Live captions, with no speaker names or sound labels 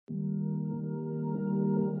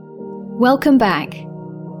Welcome back.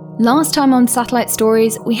 Last time on Satellite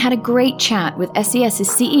Stories, we had a great chat with SES's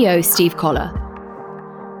CEO, Steve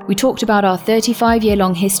Collar. We talked about our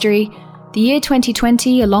 35-year-long history, the year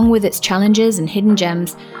 2020 along with its challenges and hidden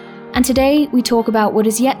gems, and today we talk about what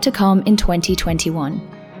is yet to come in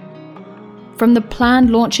 2021. From the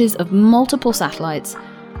planned launches of multiple satellites,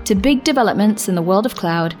 to big developments in the world of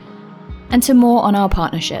cloud, and to more on our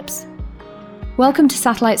partnerships. Welcome to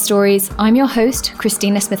Satellite Stories. I'm your host,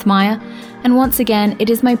 Christina Smith-Meyer, and once again, it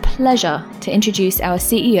is my pleasure to introduce our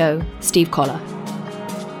CEO, Steve Collar.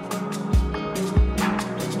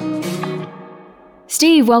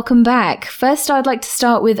 Steve, welcome back. First, I'd like to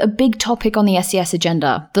start with a big topic on the SES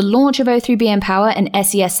agenda, the launch of O3b mPOWER and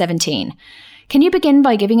SES-17. Can you begin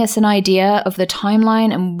by giving us an idea of the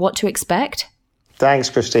timeline and what to expect? Thanks,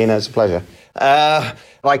 Christina. It's a pleasure.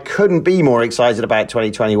 I couldn't be more excited about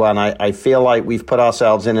 2021. I feel like we've put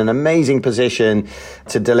ourselves in an amazing position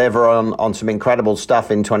to deliver on some incredible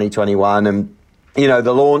stuff in 2021. And, you know,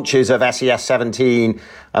 the launches of SES-17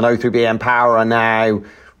 and O3b mPOWER are now,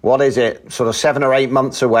 what is it, sort of 7 or 8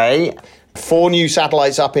 months away. 4 new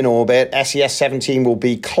satellites up in orbit. SES-17 will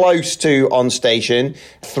be close to on station.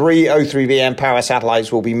 3 O3b mPOWER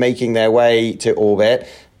satellites will be making their way to orbit.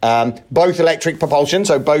 Both electric propulsion,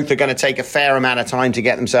 so both are going to take a fair amount of time to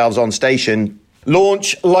get themselves on station.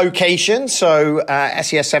 Launch location, so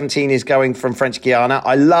SES-17 is going from French Guiana.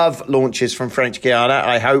 I love launches from French Guiana.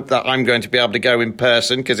 I hope that I'm going to be able to go in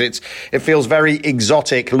person because it feels very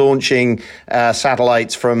exotic launching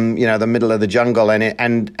satellites from the middle of the jungle,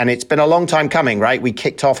 and it's been a long time coming, right? We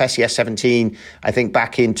kicked off SES-17 I think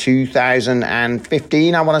back in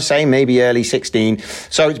 2015, I want to say, maybe early 16.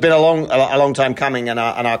 So it's been a long time coming, and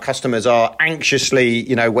our customers are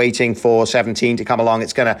anxiously waiting for 17 to come along.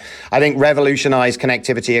 It's going to, I think, revolutionize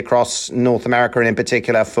connectivity across North America and in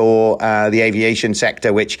particular for the aviation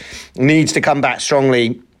sector, which needs to come back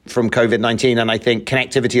strongly from COVID-19, and I think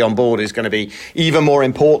connectivity on board is going to be even more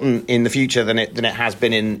important in the future than it has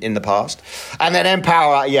been in the past. And then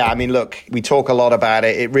mPOWER, look, we talk a lot about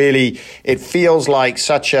it. It feels like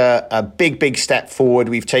such a big step forward.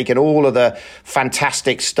 We've taken all of the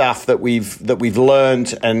fantastic stuff that we've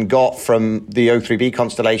learned and got from the O3b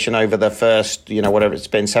constellation over the first, whatever it's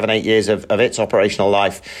been, 7-8 years of its operational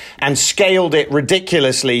life, and scaled it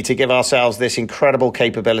ridiculously to give ourselves this incredible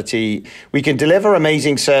capability. We can deliver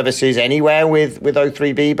amazing services anywhere with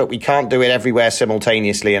O3b, but we can't do it everywhere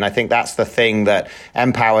simultaneously. And I think that's the thing that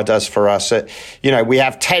mPOWER does for us. We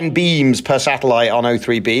have 10 beams per satellite on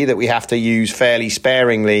O3b that we have to use fairly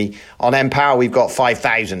sparingly. On mPOWER, we've got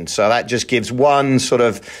 5,000. So that just gives one sort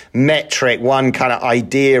of metric, one kind of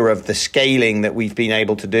idea of the scaling that we've been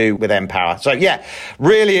able to do with mPOWER. So yeah,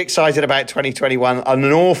 really excited about 2021.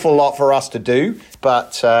 An awful lot for us to do,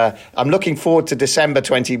 but I'm looking forward to December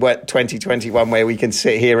 2021, where we can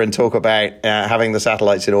sit here and talk about having the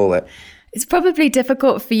satellites in orbit. It's probably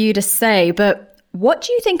difficult for you to say, but what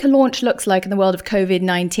do you think a launch looks like in the world of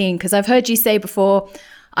COVID-19? Because I've heard you say before,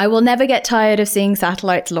 I will never get tired of seeing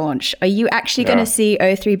satellites launch. Are you actually going to see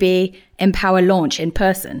O3b mPOWER launch in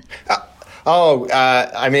person?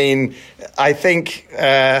 I think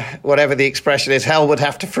whatever the expression is, hell would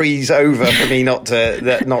have to freeze over for me not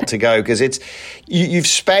to go, because you've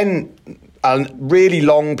spent a really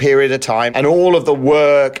long period of time and all of the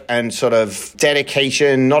work and sort of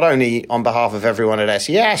dedication, not only on behalf of everyone at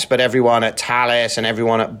SES, but everyone at Thales and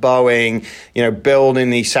everyone at Boeing, building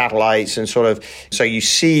these satellites, and sort of, so you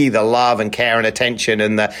see the love and care and attention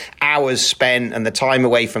and the hours spent and the time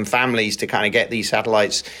away from families to kind of get these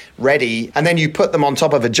satellites ready. And then you put them on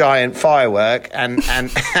top of a giant firework and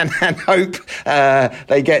hope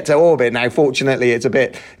they get to orbit. Now, fortunately, it's a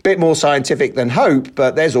bit more scientific than hope,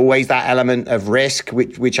 but there's always that element of risk,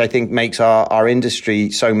 which I think makes our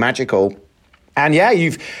industry so magical. And yeah,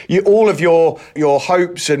 you all of your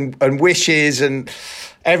hopes and wishes and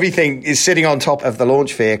everything is sitting on top of the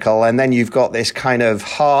launch vehicle, and then you've got this kind of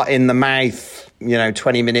heart in the mouth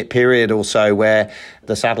 20-minute period or so where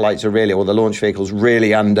the satellites are really, or the launch vehicle's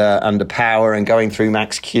really under power and going through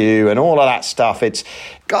max Q and all of that stuff.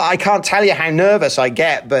 I can't tell you how nervous I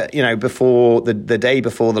get, but before the day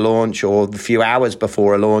before the launch or the few hours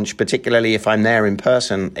before a launch, particularly if I'm there in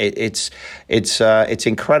person, it's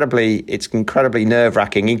incredibly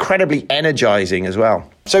nerve-wracking, incredibly energizing as well.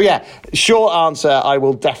 So yeah, short answer, I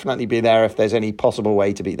will definitely be there if there's any possible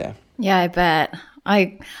way to be there. Yeah, I bet.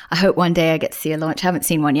 I hope one day I get to see a launch. I haven't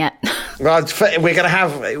seen one yet. Well, we're gonna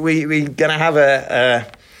have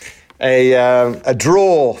a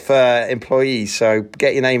draw for employees. So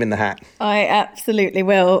get your name in the hat. I absolutely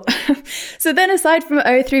will. So then aside from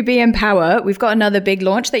O3b and Power, we've got another big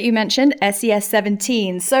launch that you mentioned,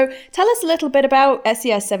 SES-17. So tell us a little bit about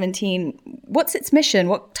SES-17. What's its mission?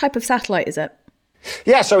 What type of satellite is it?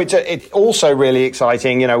 Yeah, so it's also really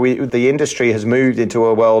exciting. You know, the industry has moved into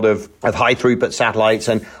a world of high throughput satellites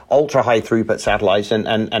and ultra high throughput satellites, and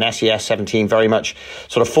SES-17 very much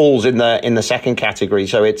sort of falls in the second category.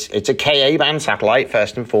 So it's a Ka band satellite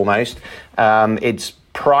first and foremost. Its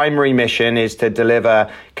primary mission is to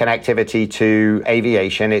deliver connectivity to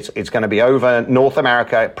aviation. It's going to be over North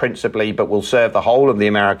America principally, but will serve the whole of the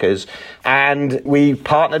Americas. And we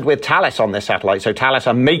partnered with Thales on this satellite. So Thales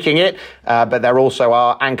are making it, but they're also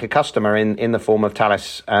our anchor customer in the form of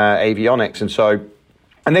Thales Avionics.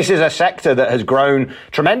 And this is a sector that has grown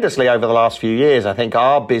tremendously over the last few years. I think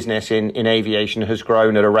our business in aviation has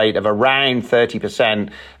grown at a rate of around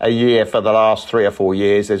 30% a year for the last 3 or 4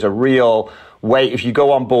 years. There's a real wait. If you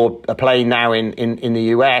go on board a plane now in the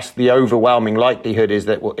US, the overwhelming likelihood is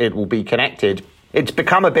that it will be connected. It's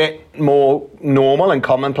become a bit more normal and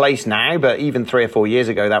commonplace now, but even 3 or 4 years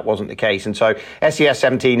ago, that wasn't the case. And so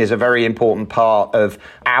SES-17 is a very important part of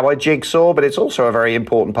our jigsaw, but it's also a very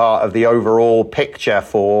important part of the overall picture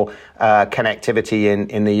for connectivity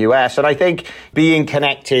in the US. And I think being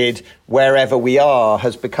connected wherever we are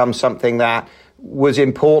has become something that was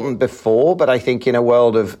important before, but I think in a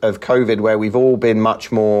world of COVID where we've all been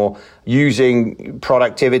much more using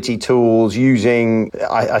productivity tools,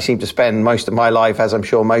 I seem to spend most of my life, as I'm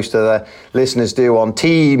sure most of the listeners do, on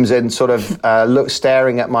Teams and sort of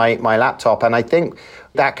staring at my laptop. And I think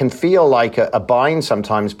that can feel like a bind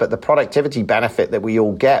sometimes, but the productivity benefit that we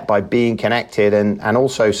all get by being connected and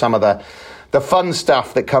also some of the fun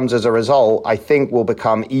stuff that comes as a result, I think will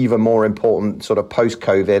become even more important sort of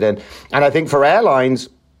post-COVID. And I think for airlines,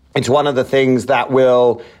 it's one of the things that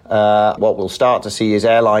what we'll start to see is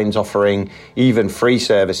airlines offering even free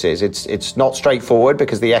services. It's not straightforward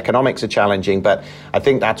because the economics are challenging, but I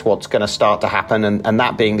think that's what's going to start to happen. And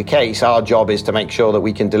that being the case, our job is to make sure that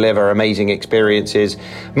we can deliver amazing experiences,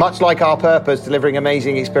 much like our purpose, delivering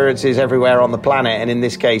amazing experiences everywhere on the planet, and in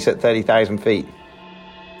this case at 30,000 feet.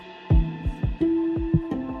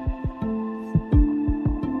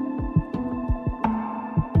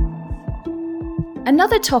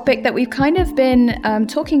 Another topic that we've kind of been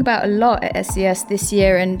talking about a lot at SES this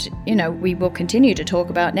year, and we will continue to talk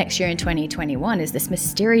about next year in 2021, is this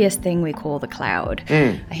mysterious thing we call the cloud.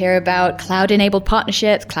 I hear about cloud-enabled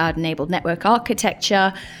partnerships, cloud-enabled network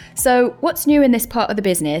architecture. So what's new in this part of the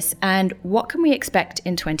business, and what can we expect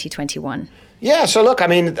in 2021? Yeah, so look, I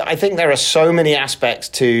mean, I think there are so many aspects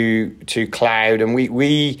to cloud, and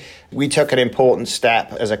we took an important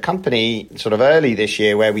step as a company sort of early this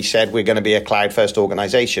year where we said we're going to be a cloud-first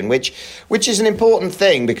organization, which is an important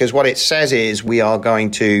thing because what it says is we are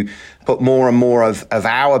going to put more and more of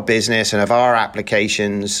our business and of our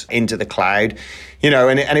applications into the cloud.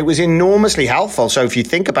 And it was enormously helpful. So if you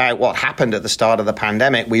think about what happened at the start of the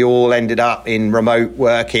pandemic, we all ended up in remote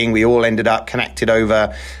working. We all ended up connected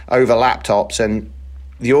over laptops, and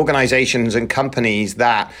the organizations and companies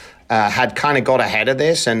that had kind of got ahead of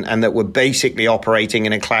this and that were basically operating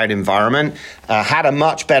in a cloud environment had a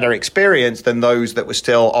much better experience than those that were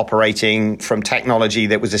still operating from technology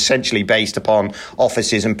that was essentially based upon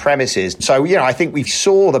offices and premises. So, I think we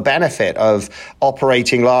saw the benefit of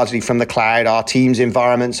operating largely from the cloud, our Teams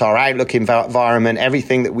environments, our Outlook environment,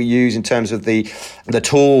 everything that we use in terms of the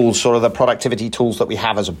tools, sort of the productivity tools that we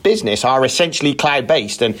have as a business are essentially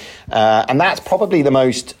cloud-based. And that's probably the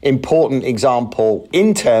most important example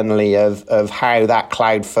internally of how that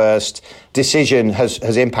cloud-first decision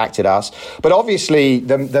has impacted us. But obviously,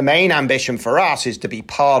 the main ambition for us is to be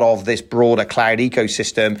part of this broader cloud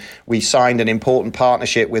ecosystem. We signed an important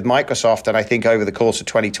partnership with Microsoft, and I think over the course of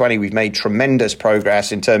 2020, we've made tremendous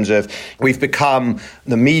progress in terms of we've become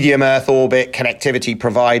the medium Earth orbit connectivity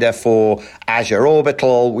provider for Azure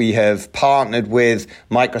Orbital. We have partnered with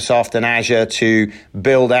Microsoft and Azure to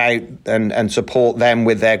build out and support them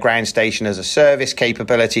with their ground station as a service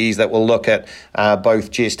capabilities that will look at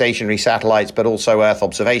both geostationary satellites, but also Earth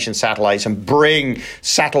observation satellites, and bring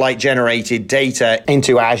satellite-generated data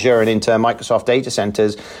into Azure and into Microsoft data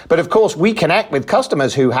centers. But of course, we connect with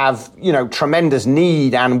customers who have, tremendous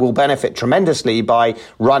need and will benefit tremendously by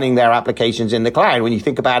running their applications in the cloud. When you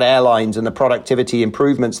think about airlines and the productivity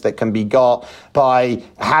improvements that can be got by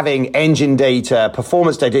having engine data,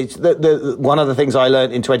 performance data, one of the things I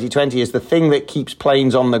learned in 2020 is the thing that keeps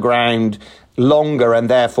planes on the ground longer and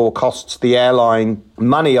therefore costs the airline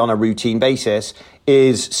money on a routine basis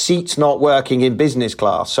is seats not working in business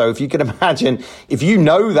class. So if you can imagine, if you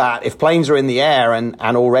know that, if planes are in the air and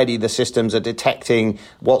already the systems are detecting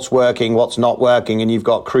what's working, what's not working, and you've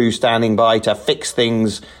got crews standing by to fix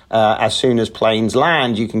things as soon as planes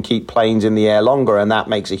land, you can keep planes in the air longer, and that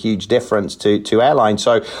makes a huge difference to airlines.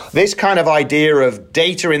 So this kind of idea of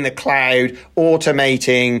data in the cloud,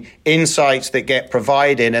 automating insights that get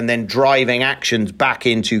provided and then driving actions back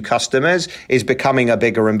into customers is becoming a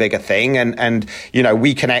bigger and bigger thing. And you know,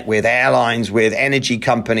 we connect with airlines, with energy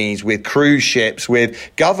companies, with cruise ships, with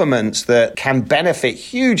governments that can benefit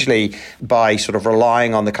hugely by sort of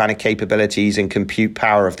relying on the kind of capabilities and compute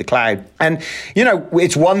power of the cloud. And, you know,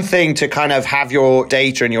 it's one thing to kind of have your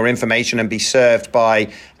data and your information and be served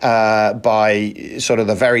by sort of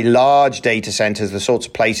the very large data centers, the sorts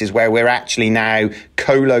of places where we're actually now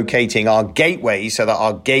co-locating our gateways so that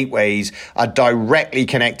our gateways are directly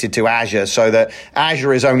connected to Azure, so that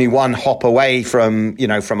Azure is only one hop away from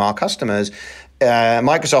our customers.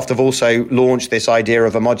 Microsoft have also launched this idea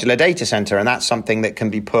of a modular data center, and that's something that can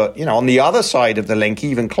be put, on the other side of the link,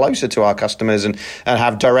 even closer to our customers, and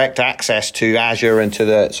have direct access to Azure and to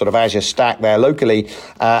the sort of Azure stack there locally,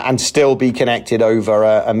 and still be connected over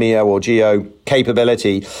a MEO or Geo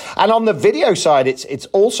capability. And on the video side, it's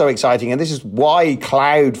also exciting, and this is why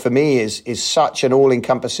cloud for me is such an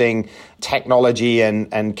all-encompassing technology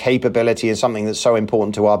and capability, and something that's so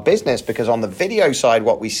important to our business, because on the video side,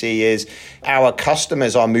 what we see is our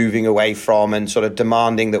customers are moving away from and sort of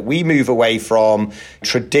demanding that we move away from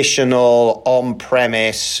traditional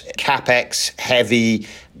on-premise, CapEx heavy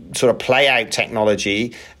sort of play out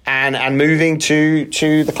technology and moving to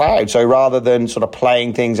the cloud. So rather than sort of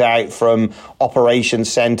playing things out from operation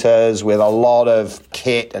centers with a lot of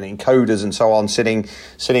kit and encoders and so on sitting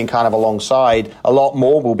kind of alongside, a lot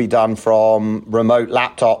more will be done from remote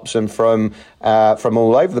laptops and from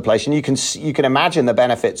all over the place. And you can imagine the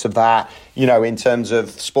benefits of that, in terms of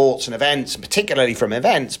sports and events, particularly from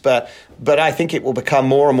events, but I think it will become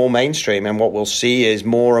more and more mainstream. And what we'll see is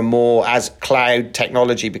more and more, as cloud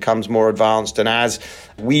technology becomes more advanced and as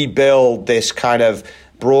we build this kind of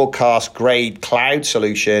broadcast grade cloud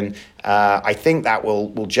solution, I think that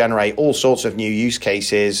will generate all sorts of new use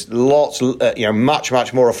cases, much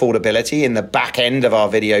more affordability in the back end of our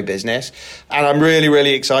video business. And I'm really,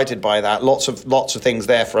 really excited by that. Lots of things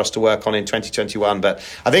there for us to work on in 2021. But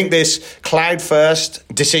I think this cloud first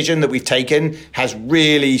decision that we've taken has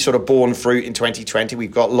really sort of borne fruit in 2020.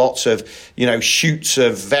 We've got lots of, shoots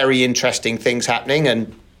of very interesting things happening.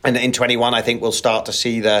 And in 21, I think we'll start to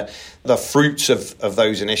see the fruits of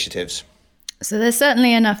those initiatives. So there's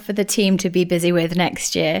certainly enough for the team to be busy with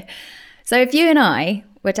next year. So if you and I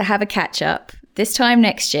were to have a catch up this time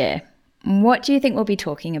next year, what do you think we'll be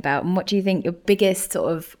talking about? And what do you think your biggest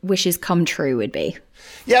sort of wishes come true would be?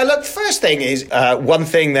 Yeah, look, first thing is one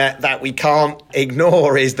thing that we can't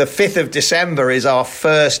ignore is the 5th of December is our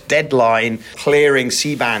first deadline clearing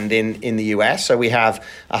C-band in the US. So we have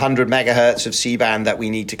 100 megahertz of C-band that we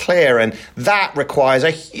need to clear. And that requires a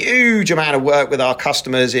huge amount of work with our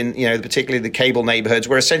customers in, particularly the cable neighborhoods.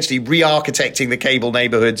 We're essentially re-architecting the cable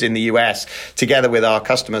neighborhoods in the US together with our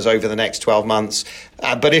customers over the next 12 months.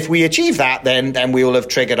 But if we achieve that, then we will have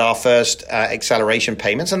triggered our first acceleration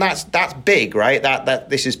payments. And that's big, right? That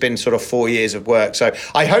this has been sort of 4 years of work. So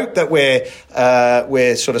I hope that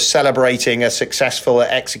we're sort of celebrating a successful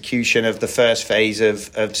execution of the first phase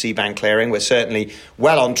of C-band clearing. We're certainly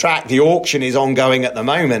well on track. The auction is ongoing at the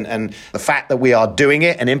moment, and the fact that we are doing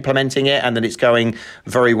it and implementing it and that it's going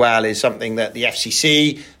very well is something that the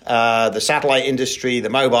FCC, the satellite industry, the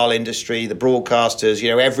mobile industry, the broadcasters,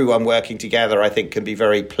 everyone working together, I think can be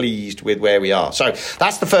very pleased with where we are. So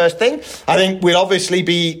that's the first thing. I think we'll obviously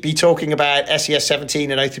be talking about SES-17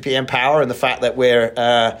 and O3b mPOWER and the fact that we're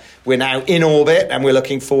now in orbit and we're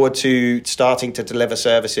looking forward to starting to deliver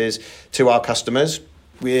services to our customers.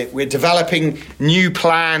 We're developing new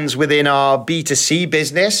plans within our B2C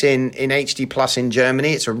business in HD Plus in Germany.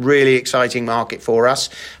 It's a really exciting market for us,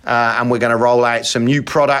 and we're going to roll out some new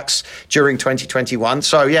products during 2021.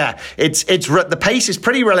 So yeah, it's the pace is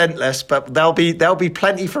pretty relentless, but there'll be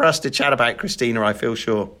plenty for us to chat about, Christina, I feel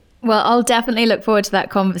sure. Well, I'll definitely look forward to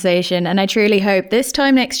that conversation. And I truly hope this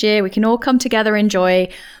time next year we can all come together and enjoy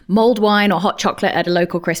mulled wine or hot chocolate at a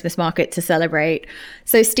local Christmas market to celebrate.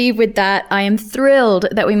 So Steve, with that, I am thrilled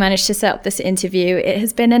that we managed to set up this interview. It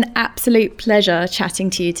has been an absolute pleasure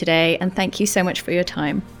chatting to you today. And thank you so much for your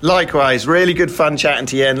time. Likewise, really good fun chatting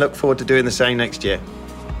to you and look forward to doing the same next year.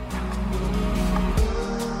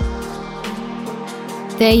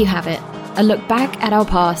 There you have it. A look back at our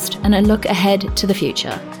past and a look ahead to the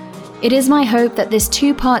future. It is my hope that this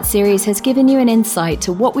 2-part series has given you an insight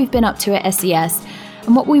to what we've been up to at SES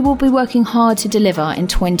and what we will be working hard to deliver in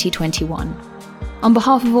 2021. On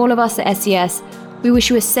behalf of all of us at SES, we wish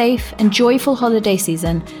you a safe and joyful holiday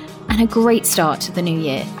season and a great start to the new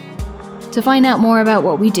year. To find out more about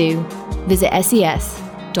what we do, visit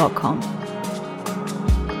ses.com.